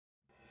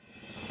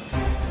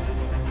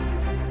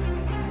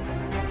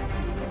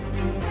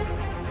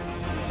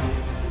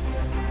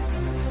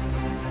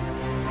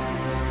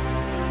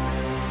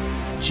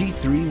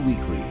G3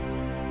 Weekly.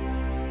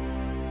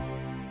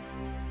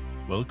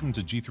 Welcome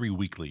to G3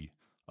 Weekly,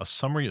 a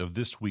summary of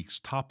this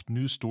week's top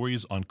news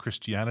stories on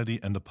Christianity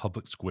and the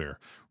public square,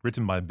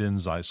 written by Ben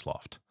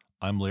Zeisloft.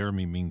 I'm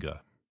Laramie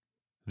Minga.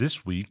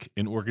 This week,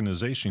 an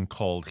organization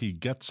called He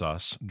Gets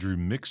Us drew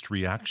mixed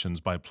reactions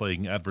by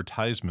playing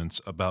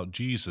advertisements about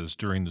Jesus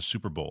during the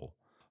Super Bowl.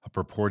 A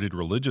purported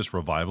religious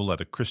revival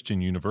at a Christian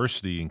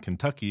university in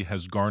Kentucky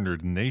has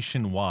garnered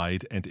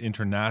nationwide and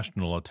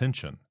international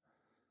attention.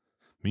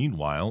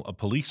 Meanwhile, a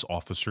police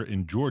officer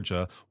in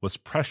Georgia was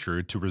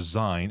pressured to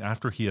resign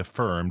after he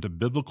affirmed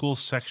biblical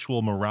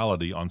sexual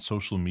morality on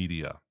social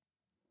media.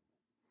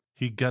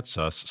 He Gets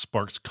Us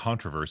sparks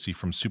controversy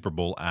from Super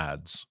Bowl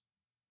ads.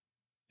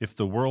 If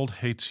the world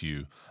hates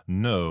you,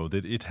 know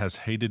that it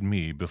has hated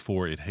me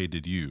before it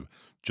hated you.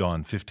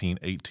 John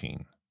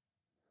 15:18.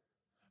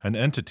 An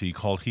entity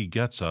called He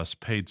Gets Us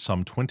paid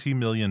some $20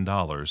 million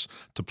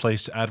to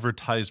place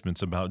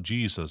advertisements about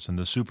Jesus in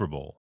the Super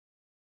Bowl.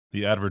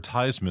 The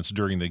advertisements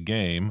during the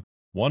game,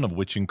 one of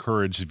which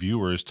encouraged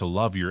viewers to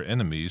love your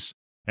enemies,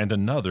 and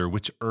another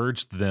which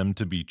urged them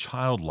to be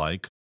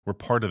childlike, were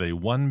part of a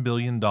 $1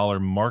 billion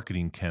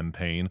marketing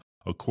campaign,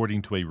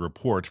 according to a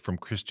report from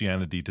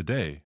Christianity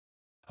Today.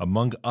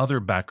 Among other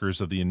backers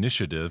of the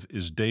initiative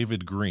is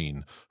David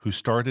Green, who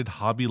started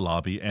Hobby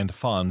Lobby and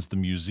funds the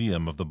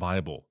Museum of the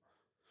Bible.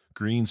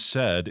 Green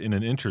said in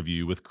an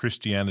interview with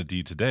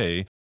Christianity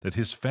Today that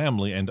his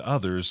family and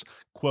others,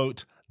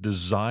 quote,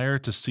 desire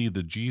to see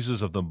the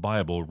Jesus of the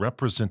Bible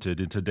represented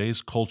in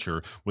today's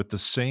culture with the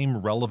same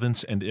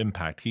relevance and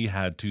impact he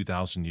had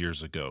 2,000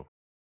 years ago.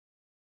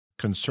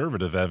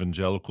 Conservative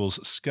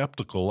evangelicals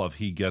skeptical of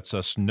He Gets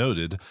Us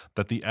noted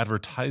that the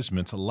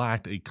advertisement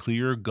lacked a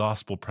clear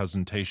gospel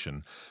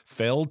presentation,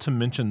 failed to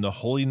mention the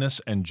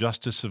holiness and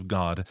justice of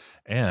God,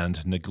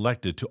 and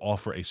neglected to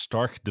offer a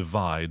stark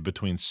divide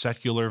between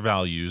secular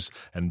values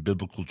and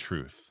biblical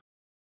truth.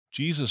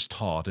 Jesus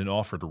taught and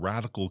offered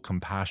radical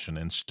compassion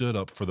and stood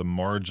up for the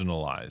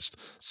marginalized,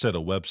 said a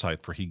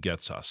website for He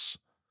Gets Us.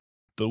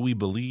 Though we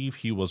believe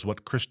he was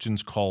what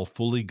Christians call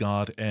fully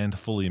God and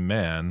fully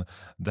man,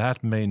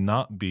 that may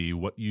not be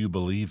what you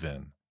believe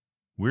in.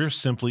 We're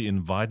simply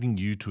inviting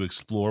you to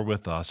explore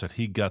with us at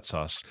He Gets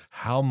Us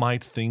how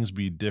might things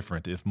be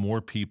different if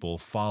more people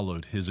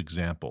followed his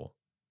example.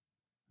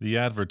 The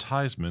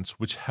advertisements,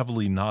 which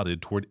heavily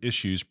nodded toward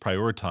issues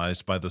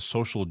prioritized by the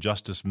social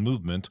justice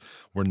movement,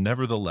 were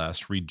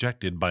nevertheless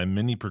rejected by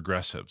many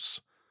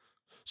progressives.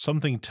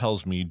 Something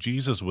tells me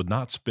Jesus would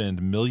not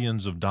spend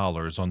millions of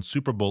dollars on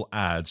Super Bowl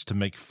ads to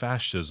make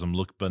fascism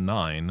look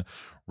benign,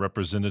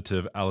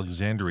 Representative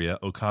Alexandria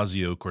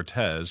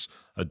Ocasio-Cortez,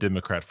 a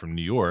Democrat from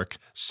New York,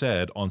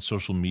 said on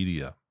social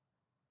media.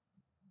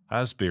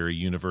 Asbury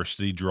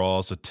University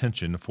draws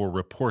attention for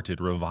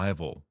reported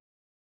revival.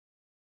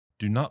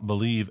 Do not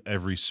believe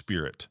every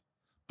spirit,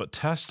 but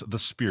test the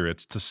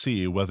spirits to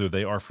see whether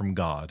they are from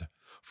God,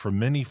 for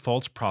many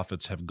false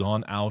prophets have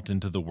gone out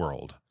into the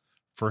world.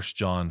 1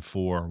 John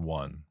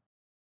 4:1.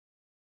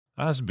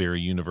 Asbury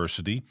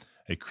University,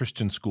 a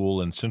Christian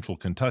school in central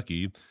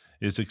Kentucky,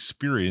 is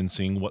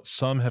experiencing what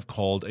some have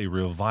called a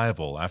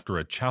revival after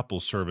a chapel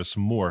service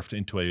morphed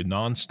into a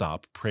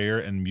nonstop prayer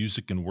and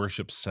music and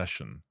worship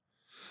session.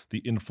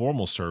 The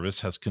informal service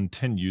has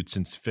continued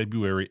since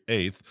February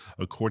 8th,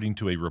 according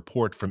to a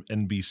report from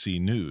NBC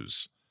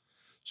News.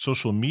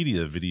 Social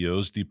media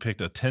videos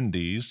depict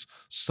attendees,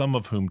 some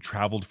of whom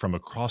traveled from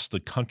across the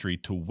country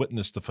to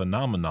witness the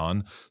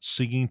phenomenon,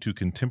 singing to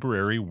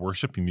contemporary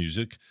worship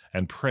music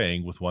and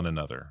praying with one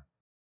another.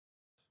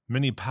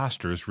 Many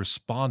pastors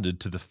responded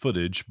to the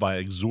footage by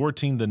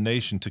exhorting the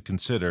nation to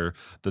consider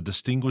The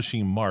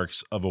Distinguishing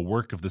Marks of a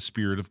Work of the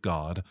Spirit of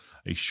God,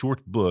 a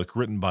short book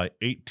written by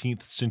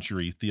 18th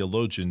century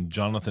theologian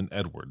Jonathan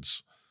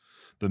Edwards.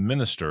 The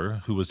minister,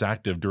 who was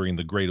active during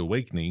the Great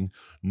Awakening,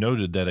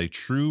 noted that a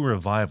true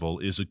revival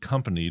is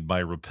accompanied by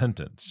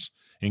repentance,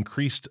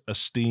 increased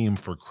esteem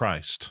for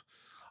Christ,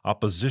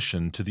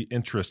 opposition to the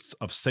interests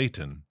of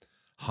Satan,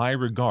 high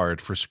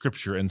regard for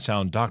Scripture and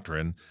sound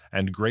doctrine,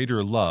 and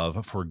greater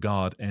love for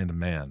God and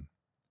man.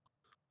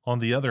 On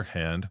the other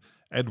hand,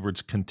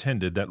 Edwards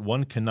contended that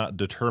one cannot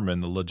determine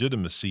the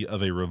legitimacy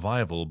of a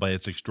revival by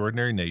its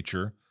extraordinary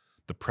nature,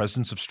 the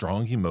presence of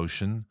strong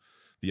emotion,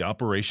 the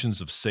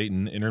operations of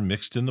Satan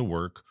intermixed in the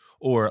work,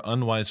 or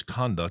unwise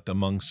conduct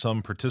among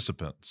some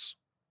participants.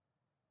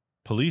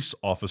 Police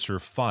officer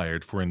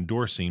fired for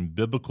endorsing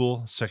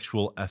biblical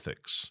sexual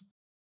ethics.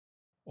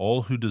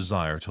 All who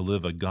desire to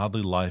live a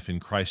godly life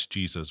in Christ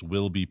Jesus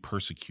will be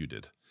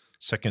persecuted.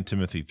 2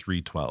 Timothy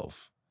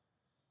 3:12.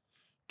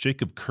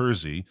 Jacob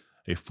Kersey,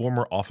 a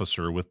former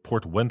officer with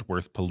Port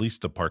Wentworth Police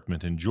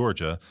Department in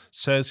Georgia,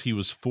 says he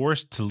was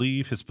forced to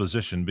leave his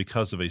position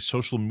because of a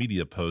social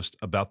media post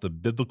about the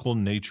biblical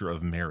nature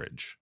of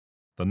marriage.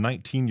 The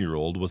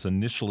 19-year-old was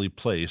initially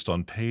placed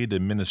on paid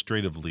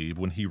administrative leave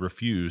when he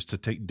refused to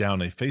take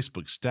down a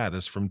Facebook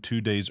status from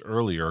 2 days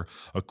earlier,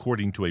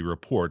 according to a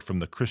report from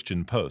the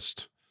Christian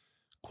Post.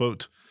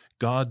 Quote,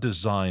 God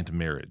designed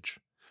marriage.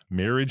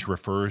 Marriage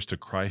refers to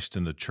Christ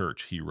and the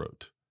church, he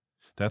wrote.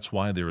 That's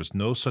why there is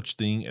no such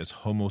thing as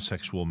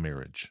homosexual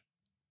marriage.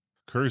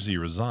 Kersey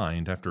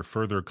resigned after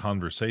further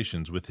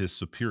conversations with his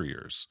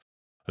superiors.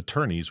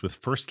 Attorneys with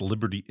First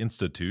Liberty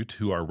Institute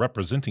who are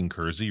representing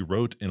Kersey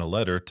wrote in a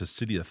letter to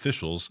city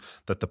officials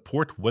that the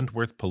Port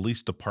Wentworth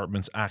Police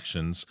Department's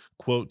actions,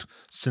 quote,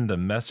 send a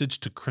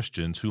message to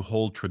Christians who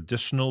hold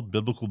traditional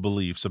biblical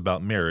beliefs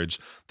about marriage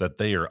that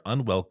they are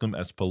unwelcome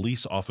as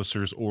police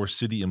officers or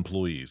city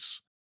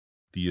employees.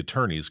 The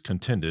attorneys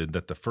contended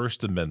that the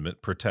First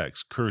Amendment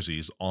protects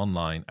Kersey's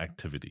online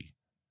activity.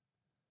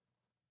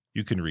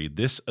 You can read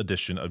this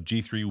edition of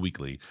G3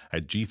 Weekly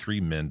at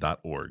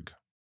g3min.org.